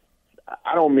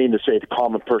I don't mean to say the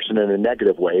common person in a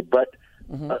negative way, but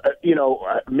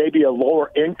maybe a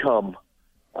lower income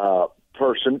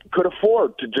person could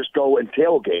afford to just go and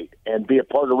tailgate and be a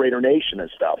part of Raider Nation and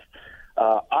stuff.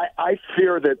 I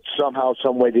fear that somehow,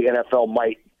 some way, the NFL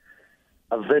might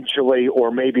eventually,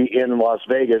 or maybe in Las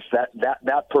Vegas,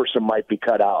 that person might be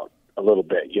cut out a little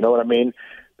bit. You know what I mean?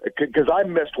 Because I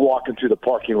missed walking through the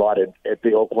parking lot at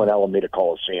the Oakland Alameda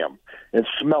Coliseum and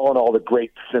smelling all the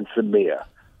great Sinsemilla,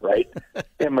 right,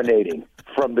 emanating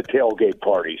from the tailgate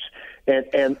parties. And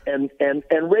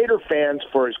Raider fans,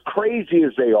 for as crazy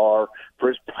as they are,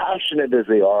 for as passionate as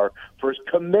they are, for as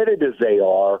committed as they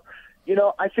are,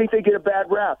 I think they get a bad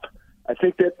rap. I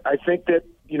think that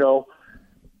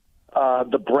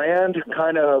the brand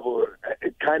kind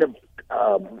of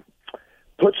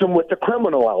puts them with the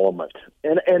criminal element,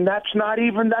 and that's not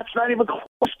even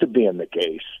close to being the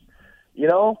case.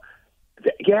 Yeah,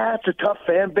 it's a tough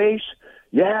fan base.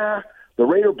 Yeah, the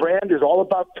Raider brand is all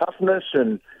about toughness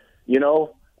and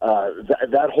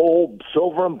that whole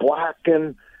silver and black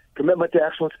and commitment to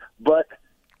excellence. But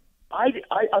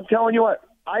I'm telling you what,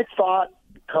 I thought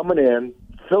coming in,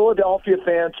 Philadelphia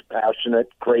fans, passionate,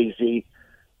 crazy,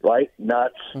 right,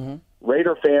 nuts. Mm-hmm.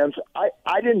 Raider fans,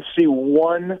 I didn't see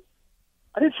one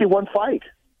fight.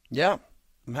 Yeah,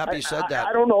 I'm happy you said that.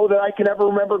 I don't know that I can ever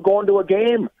remember going to a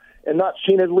game and not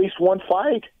seeing at least one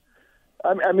fight.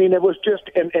 I mean, it was just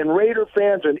and Raider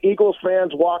fans and Eagles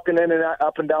fans walking in and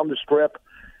up and down the strip.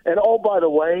 And oh, by the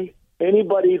way,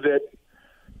 anybody that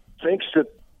thinks that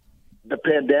the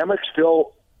pandemic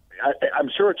still, I'm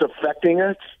sure it's affecting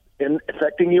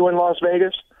you in Las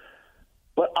Vegas.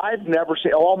 But I've never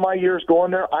seen, all my years going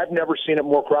there, I've never seen it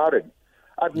more crowded.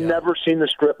 I've never seen the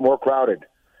strip more crowded,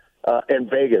 and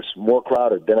Vegas more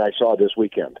crowded than I saw this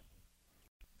weekend.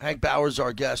 Hank Bauer's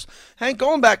our guest. Hank,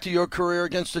 going back to your career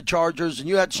against the Chargers, and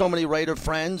you had so many Raider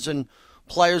friends and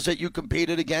players that you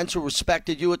competed against who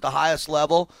respected you at the highest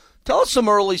level. Tell us some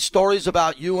early stories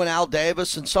about you and Al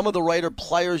Davis and some of the Raider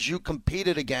players you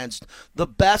competed against, the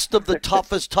best of the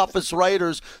toughest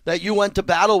Raiders that you went to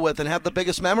battle with and have the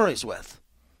biggest memories with.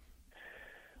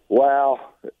 Well,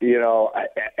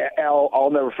 I'll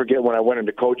never forget when I went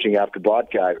into coaching after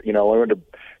broadcast. I went into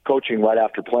coaching right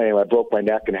after playing. I broke my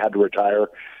neck and had to retire.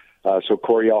 So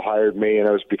Coryell hired me, and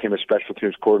I became a special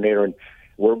teams coordinator. And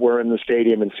we're in the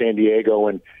stadium in San Diego,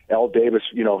 and Al Davis,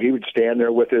 he would stand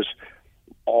there with his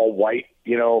all white,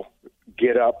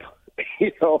 get up,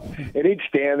 and he'd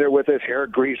stand there with his hair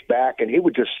greased back, and he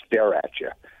would just stare at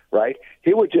you, right?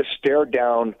 He would just stare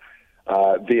down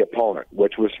the opponent,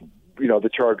 which was the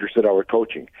Chargers that I was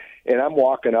coaching. And I'm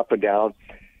walking up and down,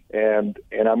 and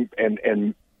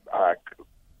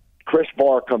Chris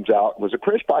Barr comes out. Was it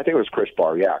Chris Barr? I think it was Chris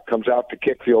Barr, yeah. Comes out to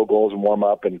kick field goals and warm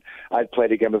up, and I'd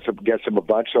played against him a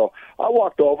bunch. So I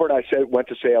walked over, and I went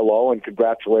to say hello and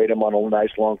congratulate him on a nice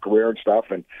long career and stuff.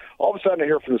 And all of a sudden I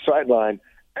hear from the sideline,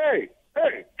 hey,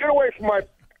 get away from my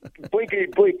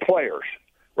bleak players,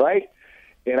 right?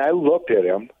 And I looked at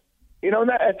him.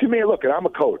 To me, look, I'm a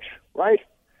coach, right?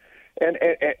 And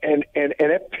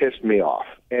it pissed me off.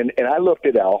 And I looked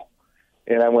at Al,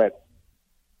 and I went,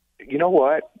 you know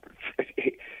what?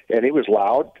 And he was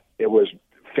loud. It was,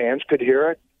 fans could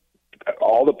hear it.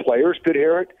 All the players could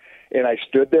hear it. And I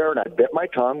stood there and I bit my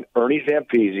tongue. Ernie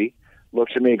Zampese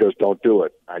looks at me and goes, don't do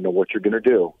it. I know what you're going to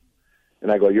do.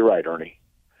 And I go, you're right, Ernie.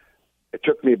 It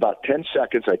took me about 10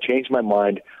 seconds. I changed my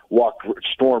mind,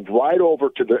 stormed right over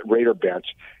to the Raider bench.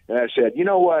 And I said, you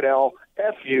know what, Al,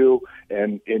 F you.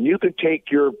 And you can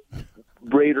take your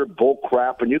Raider bull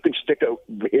crap and you can stick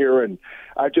it here. And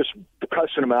I just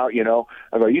cussing him out,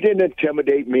 I go, you didn't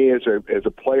intimidate me as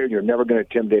a player. You're never going to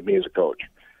intimidate me as a coach.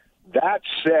 That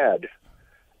said,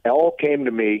 Al came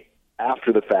to me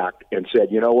after the fact and said,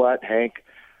 you know what, Hank,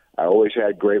 I always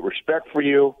had great respect for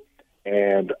you.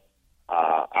 And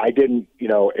I didn't,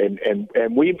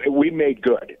 and we made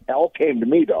good. Al came to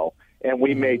me though, and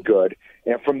we made good.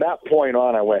 And from that point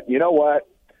on, I went, you know what?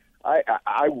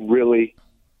 I really,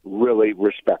 really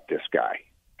respect this guy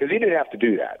because he didn't have to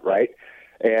do that, right?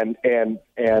 And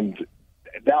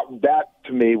that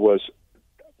to me was,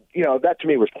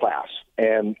 class,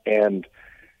 and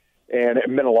it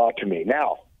meant a lot to me.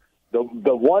 Now, the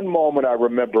one moment I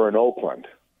remember in Oakland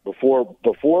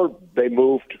before they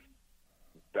moved,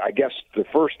 I guess the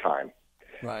first time,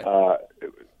 right.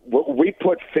 We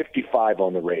put 55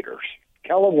 on the Raiders.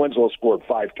 Kellen Winslow scored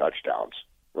 5 touchdowns,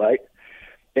 right?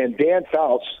 And Dan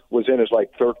Fouts was in his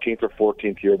 13th or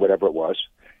 14th year, whatever it was,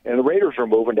 and the Raiders were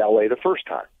moving to LA the first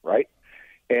time, right?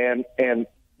 And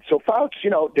so Fouts,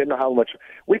 didn't know how much.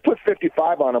 We put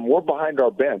 55 on him. We're behind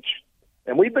our bench,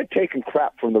 and we've been taking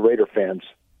crap from the Raider fans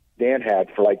Dan had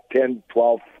for like 10,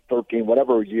 12, 13,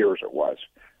 whatever years it was,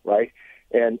 right?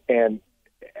 And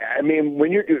I mean,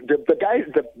 when you're the guys,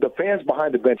 the fans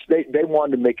behind the bench, they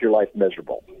wanted to make your life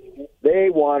miserable. They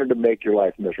wanted to make your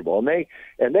life miserable, and they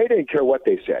didn't care what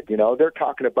they said. You know, they're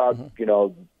talking about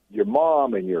your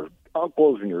mom and your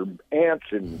uncles and your aunts,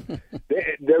 and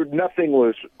nothing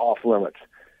was off limits.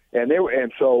 And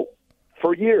so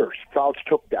for years, Fouts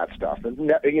took that stuff,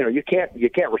 and you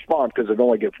can't respond because it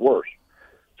only gets worse.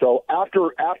 So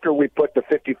after we put the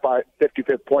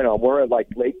 55th point on, we're at like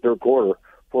late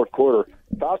fourth quarter.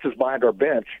 Fouts is behind our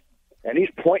bench, and he's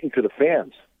pointing to the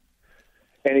fans,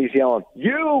 and he's yelling,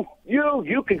 "You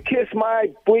can kiss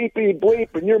my bleepy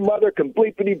bleep, and your mother can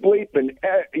bleepity bleep, and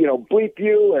bleep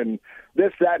you, and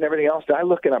this, that, and everything else." And I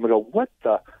look at him and go, "What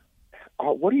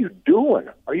are you doing?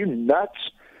 Are you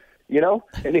nuts?"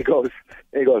 And he goes,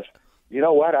 "You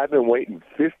know what? I've been waiting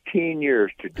 15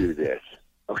 years to do this.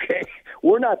 Okay,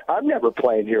 I'm never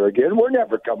playing here again. We're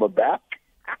never coming back."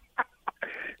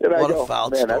 And what I go, a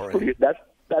Fouts man, story.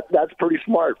 that's pretty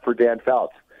smart for Dan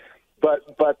Fouts. But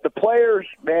the players,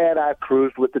 man, I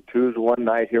cruised with the twos one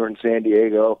night here in San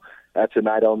Diego. That's a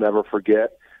night I'll never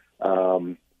forget.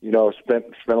 Spent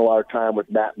a lot of time with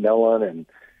Matt Millen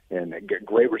and get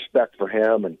great respect for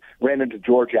him, and ran into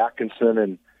George Atkinson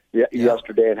and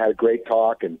yesterday and had a great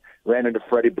talk, and ran into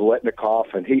Freddie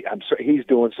Biletnikoff, and he's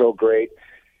doing so great.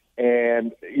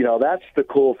 And that's the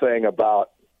cool thing about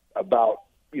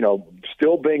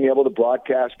still being able to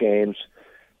broadcast games,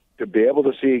 to be able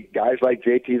to see guys like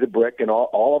JT the Brick and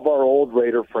all of our old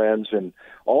Raider friends and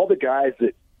all the guys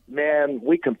that, man,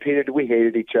 we competed, we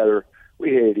hated each other,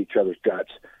 we hated each other's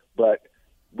guts, but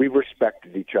we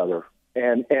respected each other,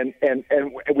 and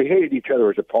we hated each other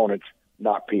as opponents,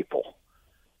 not people.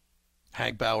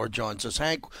 Hank Bauer joins us.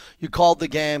 Hank, you called the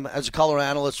game as a color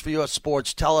analyst for USA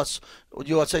Sports. Tell us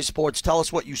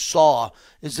what you saw.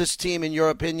 Is this team, in your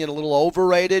opinion, a little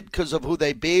overrated because of who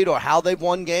they beat or how they've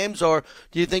won games, or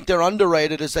do you think they're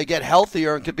underrated as they get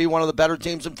healthier and could be one of the better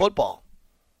teams in football?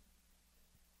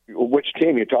 Which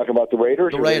team? You're talking about the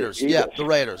Raiders? The Raiders, the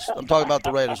Raiders. I'm talking about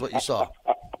the Raiders, what you saw.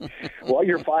 Well,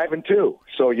 you're 5-2,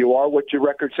 so you are what your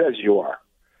record says you are,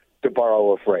 to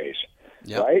borrow a phrase,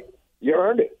 right? You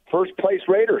earned it. First place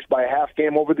Raiders by a half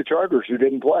game over the Chargers, who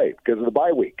didn't play because of the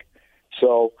bye week.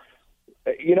 So,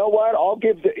 you know what?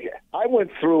 I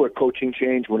went through a coaching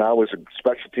change when I was a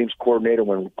special teams coordinator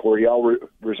when Coryell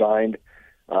resigned,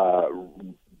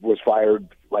 was fired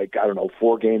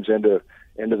 4 games into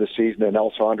the season, and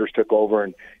El Saunders took over,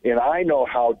 and I know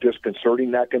how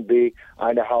disconcerting that can be.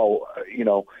 I know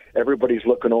how everybody's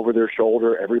looking over their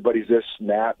shoulder, everybody's this and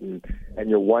that, and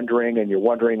you're wondering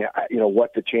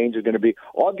what the change is going to be.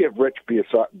 I'll give Rich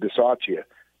Bisaccia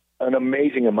an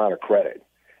amazing amount of credit,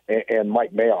 and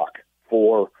Mike Mayock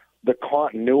for the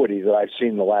continuity that I've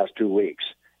seen the last 2 weeks,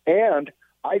 and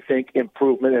I think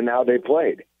improvement in how they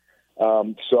played.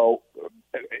 So,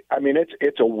 I mean,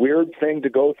 it's a weird thing to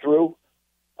go through.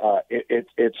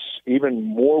 It's even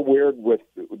more weird with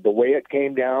the way it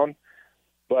came down,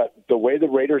 but the way the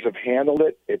Raiders have handled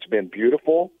it, it's been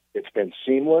beautiful. It's been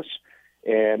seamless,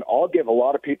 and I'll give a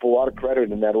lot of people a lot of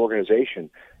credit in that organization.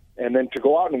 And then to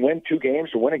go out and win 2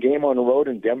 games, to win a game on the road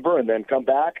in Denver, and then come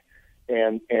back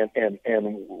and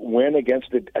win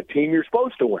against a team you're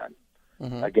supposed to win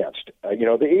against,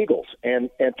 the Eagles, and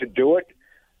to do it.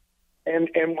 And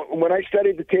when I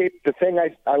studied the tape, the thing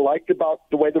I liked about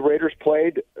the way the Raiders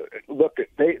played, look,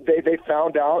 they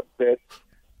found out that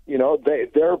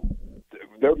they're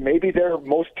maybe their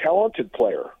most talented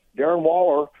player, Darren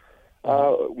Waller,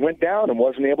 went down and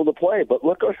wasn't able to play. But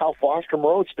look at how Foster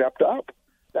Moreau stepped up.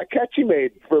 That catch he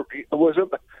made for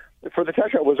the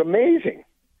touchdown was amazing.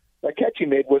 That catch he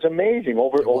made was amazing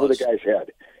over the guy's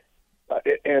head,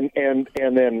 and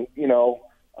then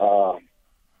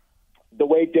the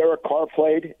way Derek Carr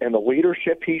played and the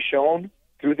leadership he's shown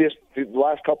through the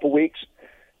last couple of weeks,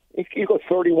 he goes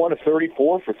 31 of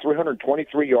 34 for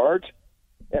 323 yards,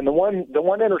 and the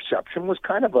one interception was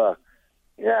kind of a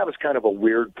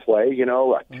weird play,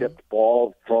 a tipped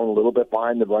ball thrown a little bit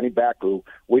behind the running back, who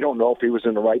we don't know if he was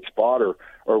in the right spot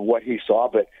or what he saw.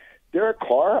 But Derek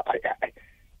Carr,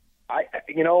 I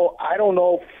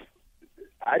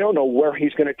don't know where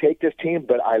he's going to take this team,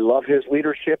 but I love his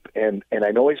leadership, and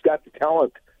I know he's got the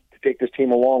talent to take this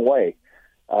team a long way.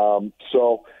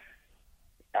 So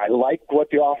I like what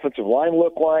the offensive line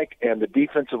looked like, and the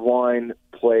defensive line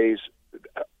plays.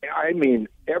 I mean,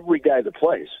 every guy that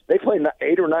plays, they play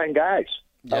 8 or 9 guys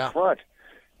up front,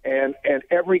 and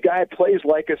every guy plays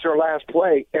like it's their last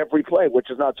play every play, which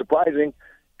is not surprising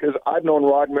because I've known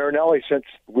Rod Marinelli since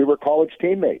we were college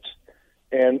teammates,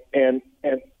 and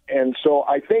and so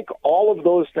I think all of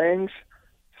those things,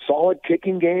 solid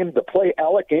kicking game, the play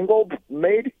Alec Ingold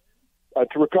made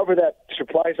to recover that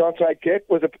surprise onside kick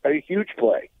was a huge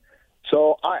play.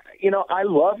 So I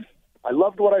loved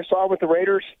what I saw with the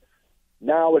Raiders.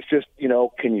 Now it's just,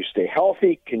 can you stay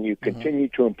healthy? Can you continue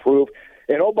to improve?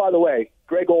 And, oh, by the way,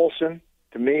 Greg Olsen,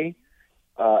 to me,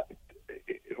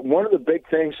 one of the big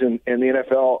things in the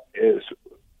NFL is,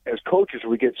 as coaches,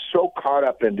 we get so caught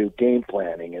up into game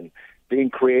planning and being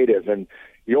creative, and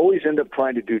you always end up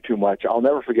trying to do too much. I'll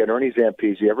never forget Ernie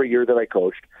Zampese. Every year that I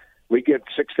coached, we get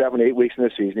 6, 7, 8 weeks in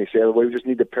the season. He said, well, we just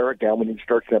need to pare it down. We need to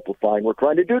start simplifying. We're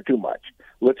trying to do too much.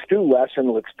 Let's do less and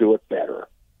let's do it better,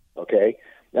 okay?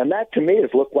 And that, to me,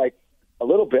 has looked like a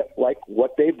little bit like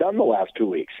what they've done the last 2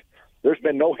 weeks. There's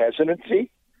been no hesitancy,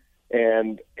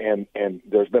 and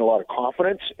there's been a lot of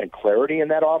confidence and clarity in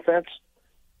that offense.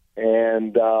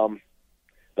 And the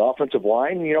offensive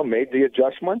line, made the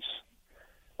adjustments.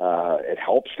 It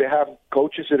helps to have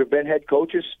coaches that have been head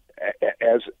coaches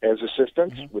as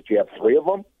assistants, which you have 3 of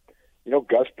them.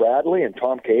 Gus Bradley and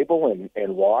Tom Cable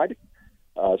and Wad.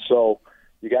 So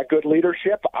you got good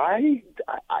leadership.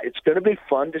 It's going to be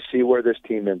fun to see where this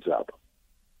team ends up.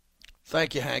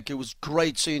 Thank you, Hank. It was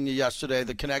great seeing you yesterday.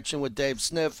 The connection with Dave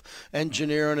Sniff,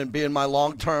 engineering and being my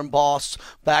long-term boss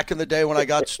back in the day when I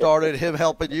got started, him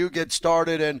helping you get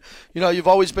started. And, you've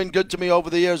always been good to me over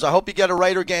the years. I hope you get a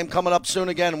Raider game coming up soon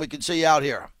again, and we can see you out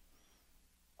here.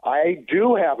 I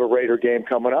do have a Raider game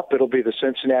coming up. It'll be the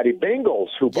Cincinnati Bengals,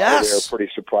 who, by the way, are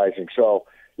pretty surprising. So,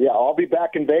 yeah, I'll be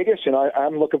back in Vegas, and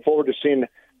I'm looking forward to seeing,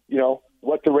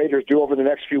 what the Raiders do over the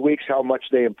next few weeks, how much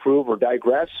they improve or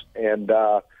digress. And,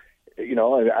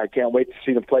 I can't wait to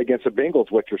see them play against the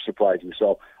Bengals, which are surprising.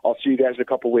 So I'll see you guys in a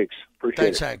couple weeks. Appreciate it.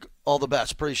 Thanks, Hank. All the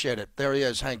best. Appreciate it. There he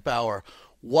is, Hank Bauer.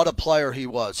 What a player he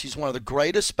was. He's one of the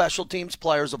greatest special teams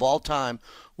players of all time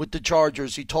with the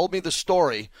Chargers. He told me the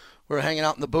story. We were hanging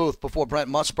out in the booth before Brent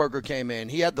Musburger came in.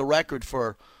 He had the record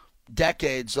for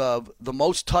decades of the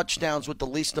most touchdowns with the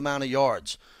least amount of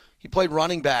yards. He played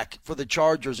running back for the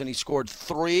Chargers, and he scored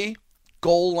 3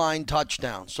 goal line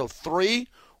touchdowns. So 3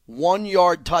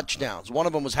 1-yard touchdowns. One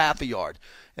of them was half a yard.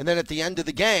 And then at the end of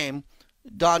the game,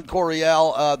 Don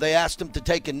Coryell, they asked him to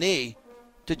take a knee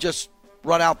to just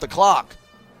run out the clock.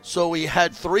 So he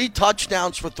had 3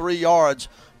 touchdowns for 3 yards,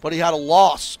 but he had a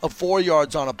loss of 4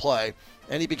 yards on a play,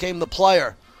 and he became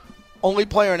the only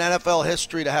player in NFL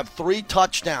history to have 3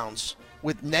 touchdowns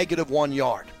with negative 1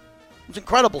 yard. It was an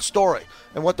incredible story.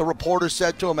 And what the reporter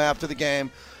said to him after the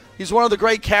game, he's one of the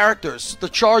great characters. The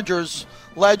Chargers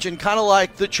legend, kind of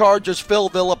like the Chargers' Phil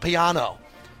Villapiano.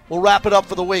 We'll wrap it up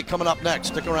for the week coming up next.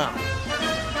 Stick around.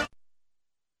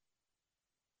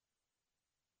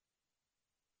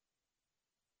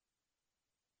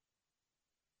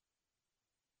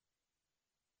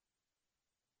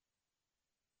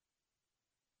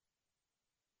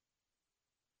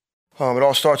 It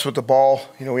all starts with the ball.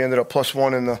 We ended up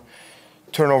 +1 in the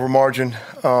turnover margin.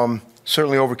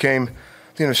 Certainly overcame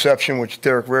the interception, which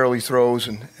Derek rarely throws,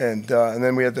 and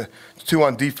then we had the 2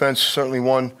 on defense. Certainly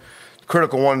one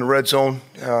critical one in the red zone,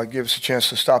 gave us a chance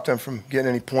to stop them from getting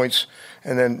any points.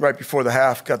 And then right before the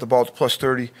half, got the ball to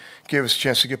 +30, gave us a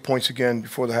chance to get points again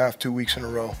before the half 2 weeks in a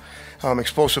row.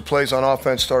 Explosive plays on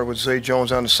offense started with Zay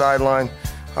Jones on the sideline.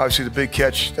 Obviously the big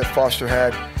catch that Foster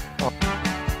had.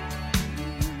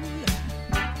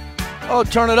 Oh,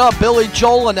 turn it up. Billy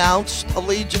Joel announced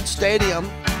Allegiant Stadium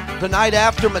the night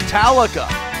after Metallica.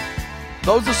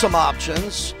 Those are some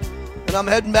options. And I'm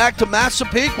heading back to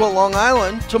Massapequa, Long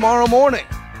Island, tomorrow morning.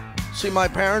 See my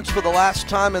parents for the last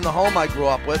time in the home I grew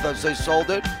up with as they sold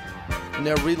it. And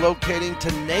they're relocating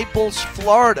to Naples,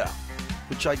 Florida,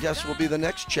 which I guess will be the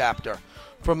next chapter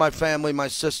for my family, my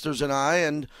sisters and I.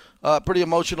 And a pretty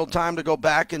emotional time to go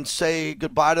back and say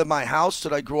goodbye to my house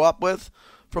that I grew up with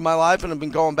for my life. And I've been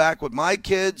going back with my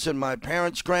kids and my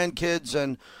parents' grandkids,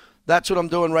 and that's what I'm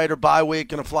doing Raider bye week.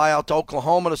 Going to fly out to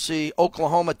Oklahoma to see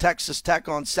Oklahoma, Texas Tech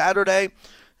on Saturday.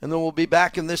 And then we'll be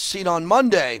back in this seat on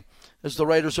Monday as the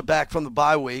Raiders are back from the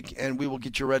bye week. And we will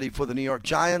get you ready for the New York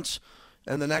Giants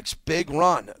and the next big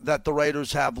run that the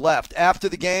Raiders have left. After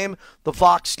the game, the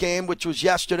Fox game, which was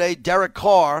yesterday, Derek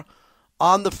Carr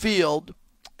on the field.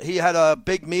 He had a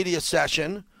big media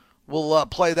session. We'll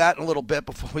play that in a little bit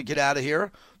before we get out of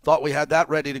here. Thought we had that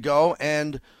ready to go.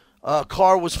 And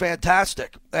Carr was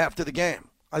fantastic after the game.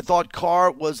 I thought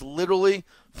Carr was literally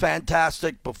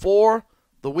fantastic before,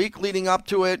 the week leading up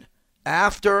to it,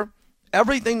 after.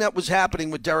 Everything that was happening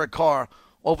with Derek Carr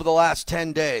over the last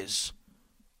 10 days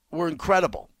were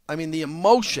incredible. I mean, the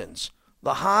emotions,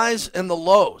 the highs and the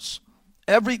lows,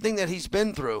 everything that he's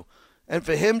been through. And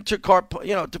for him to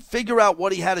to figure out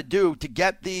what he had to do to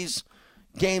get these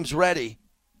games ready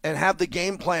and have the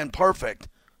game plan perfect,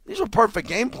 these were perfect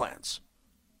game plans.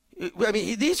 I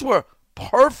mean, these were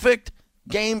perfect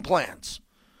game plans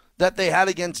that they had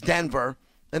against Denver,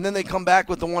 and then they come back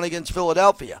with the one against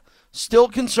Philadelphia. Still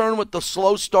concerned with the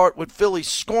slow start with Philly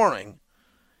scoring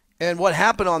and what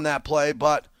happened on that play,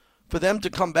 but for them to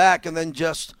come back and then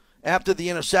just, after the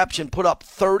interception, put up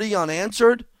 30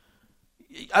 unanswered,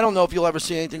 I don't know if you'll ever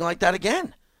see anything like that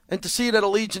again. And to see it at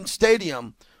Allegiant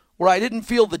Stadium, where I didn't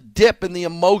feel the dip in the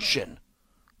emotion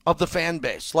of the fan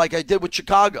base like I did with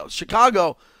Chicago.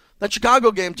 That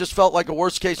Chicago game just felt like a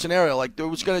worst-case scenario. Like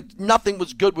nothing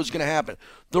was good was going to happen.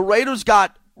 The Raiders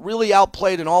got really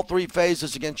outplayed in all three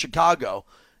phases against Chicago.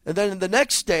 And then in the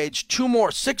next stage,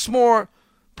 6 more,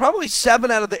 probably 7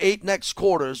 out of the 8 next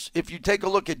quarters. If you take a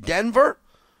look at Denver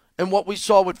and what we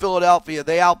saw with Philadelphia,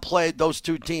 they outplayed those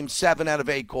two teams 7 out of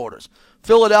 8 quarters.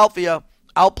 Philadelphia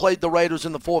outplayed the Raiders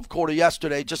in the fourth quarter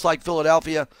yesterday, just like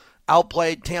Philadelphia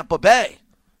outplayed Tampa Bay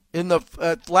in the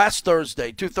last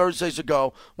Thursday, 2 Thursdays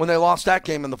ago, when they lost that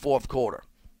game in the fourth quarter.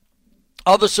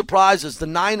 Other surprises, the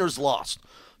Niners lost.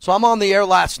 So I'm on the air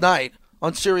last night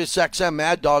on Sirius XM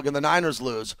Mad Dog, and the Niners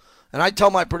lose. And I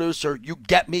tell my producer, you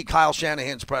get me Kyle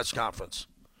Shanahan's press conference.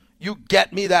 You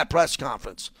get me that press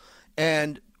conference.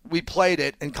 And we played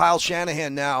it, and Kyle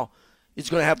Shanahan now is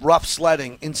going to have rough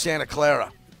sledding in Santa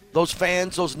Clara. Those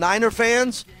fans, those Niner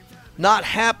fans, not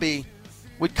happy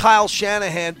with Kyle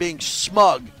Shanahan being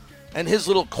smug and his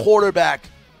little quarterback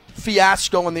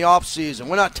fiasco in the offseason.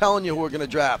 We're not telling you who we're going to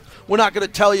draft. We're not going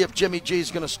to tell you if Jimmy G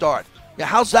is going to start. Yeah,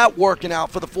 how's that working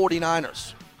out for the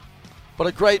 49ers? But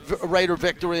a great Raider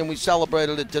victory, and we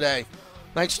celebrated it today.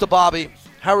 Thanks to Bobby,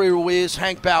 Harry Ruiz,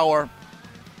 Hank Bauer,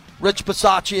 Rich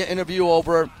Bisaccia interview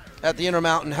over at the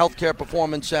Intermountain Healthcare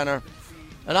Performance Center.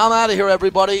 And I'm out of here,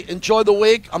 everybody. Enjoy the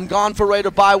week. I'm gone for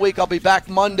Raider bye week. I'll be back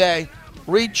Monday,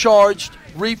 recharged,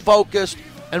 refocused,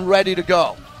 and ready to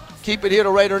go. Keep it here to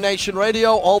Raider Nation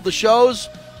Radio, all the shows,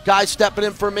 guys stepping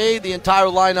in for me, the entire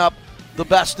lineup, the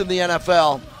best in the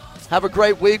NFL. Have a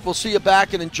great week. We'll see you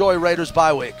back, and enjoy Raiders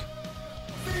bye week.